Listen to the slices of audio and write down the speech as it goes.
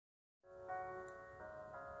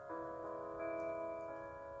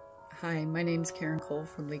Hi, my name's Karen Cole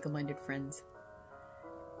from Legal-Minded Friends,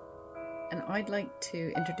 and I'd like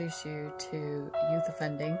to introduce you to youth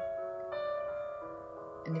offending.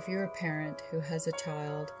 And if you're a parent who has a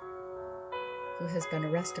child who has been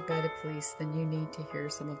arrested by the police, then you need to hear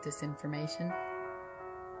some of this information.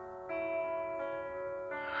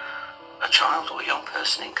 A child or young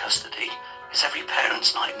person in custody is every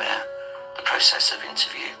parent's nightmare. The process of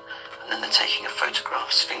interview and then the taking of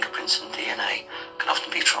photographs, fingerprints and DNA can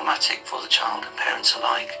often be traumatic for the child and parents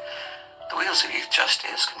alike. The wheels of youth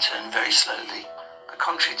justice can turn very slowly, but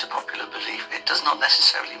contrary to popular belief, it does not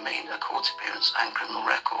necessarily mean a court appearance and criminal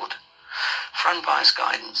record. For unbiased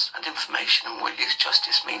guidance and information on what youth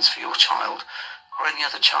justice means for your child or any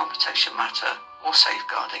other child protection matter or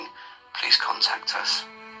safeguarding, please contact us.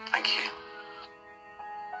 Thank you.